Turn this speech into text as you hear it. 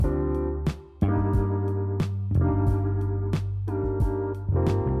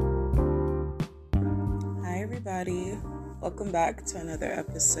everybody. Welcome back to another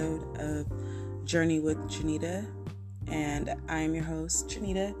episode of Journey with Janita. And I'm your host,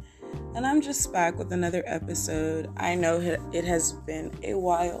 Janita. And I'm just back with another episode. I know it has been a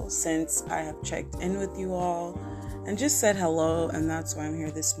while since I have checked in with you all and just said hello. And that's why I'm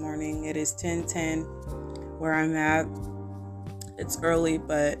here this morning. It is 10:10 where I'm at. It's early,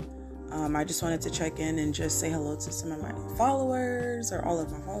 but I just wanted to check in and just say hello to some of my followers, or all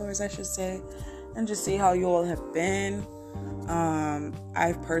of my followers, I should say, and just see how you all have been.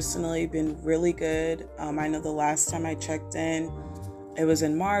 I've personally been really good. I know the last time I checked in, it was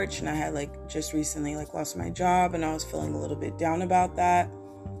in March, and I had just recently lost my job, and I was feeling a little bit down about that.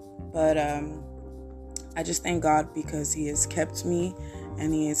 But I just thank God because He has kept me,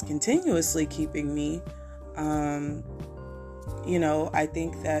 and He is continuously keeping me. I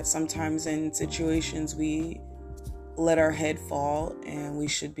think that sometimes in situations we let our head fall, and we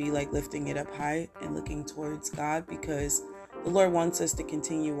should be lifting it up high and looking towards God, because the Lord wants us to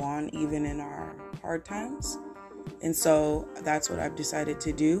continue on even in our hard times. And so that's what I've decided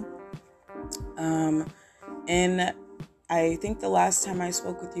to do. And I think the last time I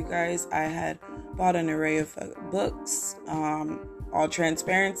spoke with you guys, I had bought an array of books. All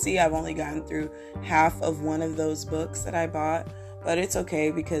transparency, I've only gotten through half of one of those books that I bought. But it's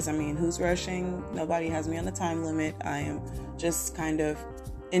okay, because, who's rushing? Nobody has me on a time limit. I am just kind of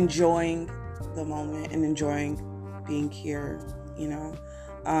enjoying the moment and enjoying being here,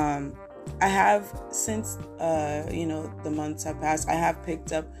 I have, since, the months have passed, I have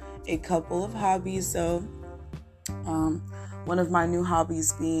picked up a couple of hobbies. So one of my new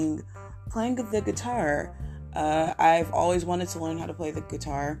hobbies being playing the guitar. I've always wanted to learn how to play the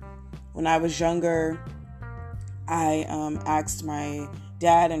guitar. When I was younger, I asked my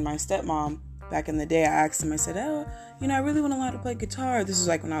dad and my stepmom back in the day. I asked them, I said, I really want to learn how to play guitar. This is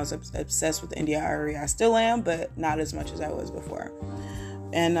when I was obsessed with India.Arie. I still am, but not as much as I was before.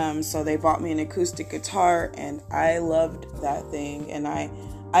 And so they bought me an acoustic guitar, and I loved that thing. And I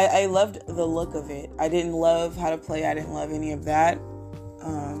loved the look of it. I didn't love how to play. I didn't love any of that.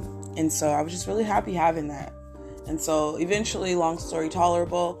 And so I was just really happy having that. And so eventually, long story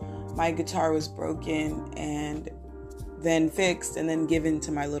tolerable, my guitar was broken and then fixed and then given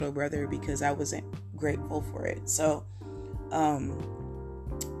to my little brother because I wasn't grateful for it. So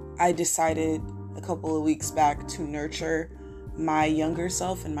I decided a couple of weeks back to nurture my younger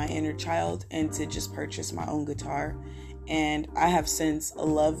self and my inner child, and to just purchase my own guitar. And I have since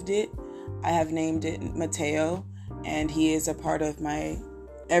loved it. I have named it Mateo, and he is a part of my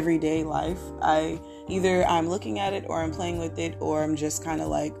everyday life. I'm looking at it, or I'm playing with it, or I'm just kind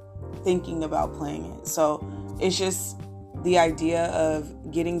of thinking about playing it. So it's just the idea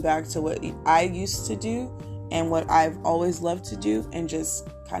of getting back to what I used to do and what I've always loved to do, and just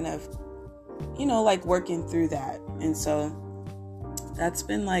kind of, working through that. And so that's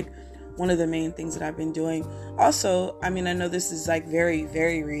been one of the main things that I've been doing. Also, I know this is very,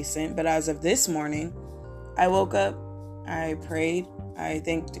 very recent, but as of this morning, I woke up, I prayed, I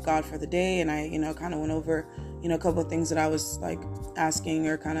thanked God for the day, and I, kind of went over, a couple of things that I was asking,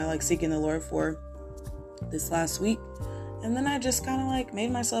 or kind of seeking the Lord for this last week. And then I just kind of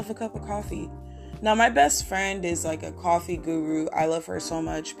made myself a cup of coffee. Now, my best friend is a coffee guru. I love her so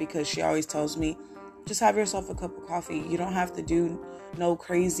much because she always tells me, just have yourself a cup of coffee. You don't have to do no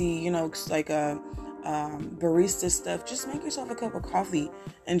crazy, barista stuff. Just make yourself a cup of coffee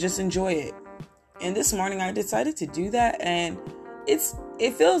and just enjoy it. And this morning I decided to do that, and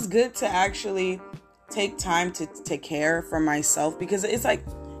it feels good to actually take time to care for myself, because it's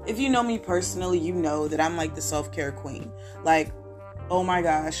if you know me personally, you know that I'm the self-care queen. Oh my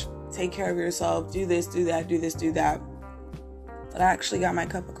gosh, take care of yourself, do this, do that, do this, do that. But I actually got my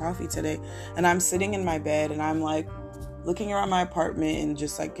cup of coffee today, and I'm sitting in my bed, and I'm looking around my apartment in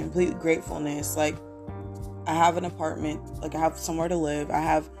just complete gratefulness. I have an apartment, I have somewhere to live. I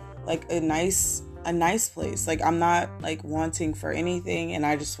have a nice place. I'm not wanting for anything, and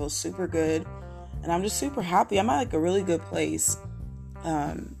I just feel super good, and I'm just super happy. I'm at a really good place.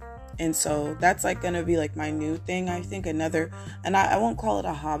 And so that's going to be my new thing. I think another, and I won't call it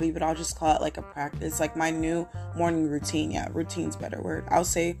a hobby, but I'll just call it a practice, my new morning routine. Yeah, routine's a better word. I'll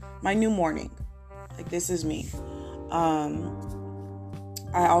say my new morning. This is me. I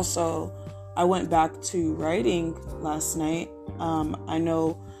went back to writing last night. I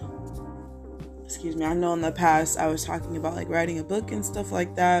know in the past I was talking about writing a book and stuff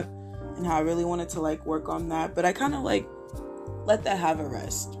like that, and how I really wanted to work on that, but I kind of let that have a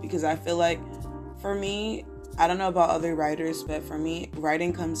rest, because I feel for me, I don't know about other writers, but for me,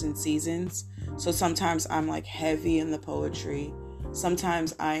 writing comes in seasons. So sometimes I'm heavy in the poetry.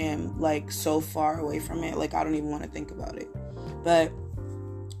 sometimes I am like so far away from it, like I don't even want to think about it. But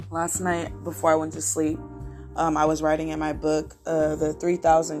last night before I went to sleep, I was writing in my book the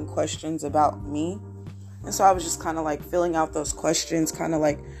 3,000 questions about me. And so I was just kind of like filling out those questions, kind of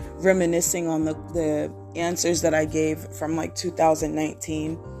like reminiscing on the answers that I gave from like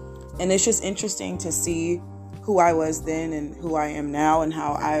 2019. And it's just interesting to see who I was then and who I am now, and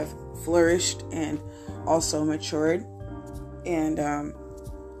how I've flourished and also matured. And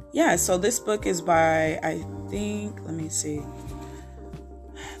so this book is by,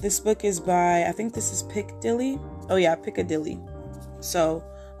 this book is by, I think this is Piccadilly. Oh yeah, Piccadilly. So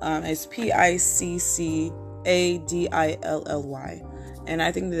it's Piccadilly. And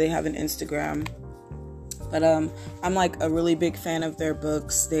I think that they have an Instagram. But I'm like a really big fan of their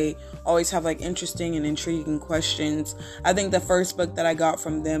books. They always have like interesting and intriguing questions. I think the first book that I got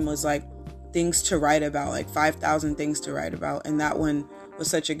from them was like things to write about, like 5,000 things to write about. And that one was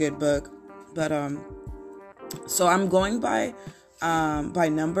such a good book. But so I'm going by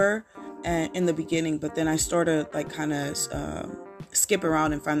number and in the beginning, but then I started like kind of skip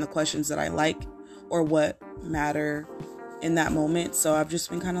around and find the questions that I like or what matter in that moment. So I've just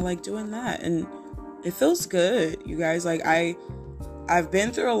been kind of like doing that, and it feels good, you guys. Like I've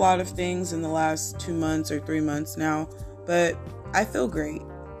been through a lot of things in the last 2 months or 3 months now, but I feel great.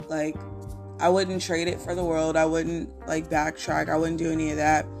 Like I wouldn't trade it for the world. I wouldn't like backtrack. I wouldn't do any of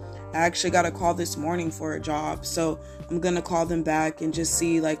that. I actually got a call this morning for a job, so I'm gonna call them back and just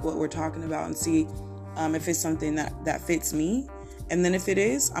see like what we're talking about and see if it's something that fits me. And then if it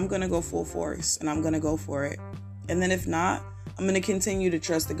is, I'm gonna go full force and I'm gonna go for it. And then if not, I'm gonna continue to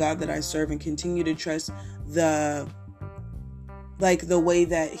trust the God that I serve and continue to trust the way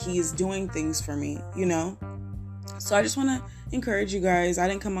that He is doing things for me, you know? So I just want to encourage you guys. I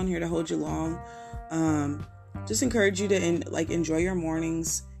didn't come on here to hold you long. Just encourage you to enjoy your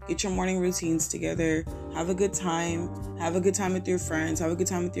mornings. Get your morning routines together. Have a good time. Have a good time with your friends. Have a good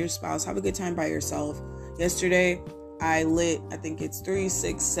time with your spouse. Have a good time by yourself. Yesterday, I lit, I think it's 3,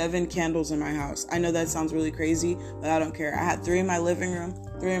 6, 7 candles in my house. I know that sounds really crazy, but I don't care. I had 3 in my living room,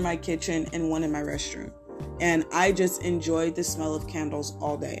 3 in my kitchen, and 1 in my restroom. And I just enjoyed the smell of candles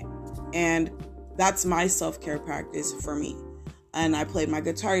all day. And that's my self-care practice for me. And I played my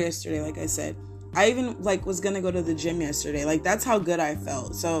guitar yesterday, like I said. I even was going to go to the gym yesterday. Like, that's how good I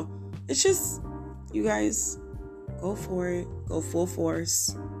felt. So it's just, you guys, go for it. Go full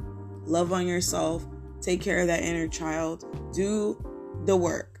force. Love on yourself. Take care of that inner child. Do the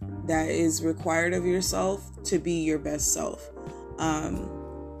work that is required of yourself to be your best self. I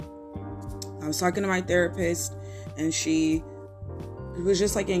was talking to my therapist, and she was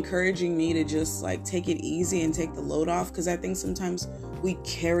just encouraging me to just take it easy and take the load off, because I think sometimes we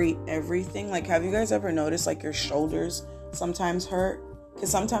carry everything. Have you guys ever noticed your shoulders sometimes hurt? Because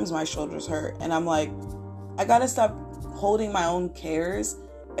sometimes my shoulders hurt, and I'm I gotta stop holding my own cares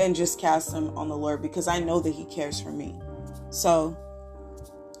and just cast them on the Lord, because I know that He cares for me. So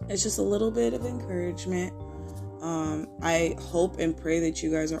it's just a little bit of encouragement. I hope and pray that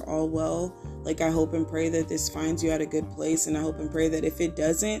you guys are all well. I hope and pray that this finds you at a good place, and I hope and pray that if it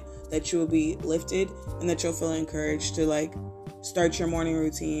doesn't, that you will be lifted and that you'll feel encouraged to start your morning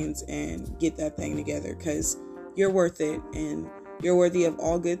routines and get that thing together, because you're worth it, and you're worthy of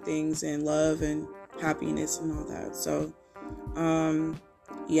all good things and love and happiness and all that. So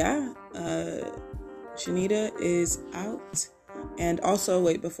Shanita is out. And also,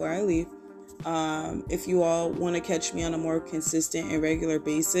 wait, before I leave, if you all want to catch me on a more consistent and regular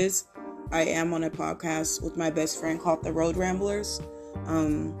basis, I am on a podcast with my best friend called The Road Ramblers,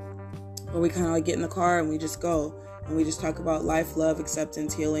 where we kind of get in the car and we just go and we just talk about life, love,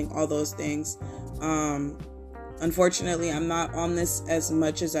 acceptance, healing, all those things. Unfortunately, I'm not on this as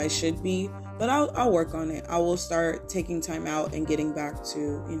much as I should be, but I'll work on it. I will start taking time out and getting back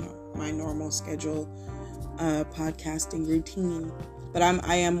to, my normal schedule, podcasting routine. But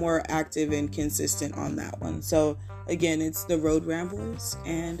I am more active and consistent on that one. So again, it's The Road Ramblers,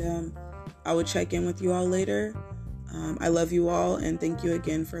 and I will check in with you all later. I love you all, and thank you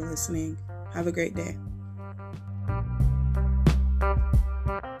again for listening. Have a great day.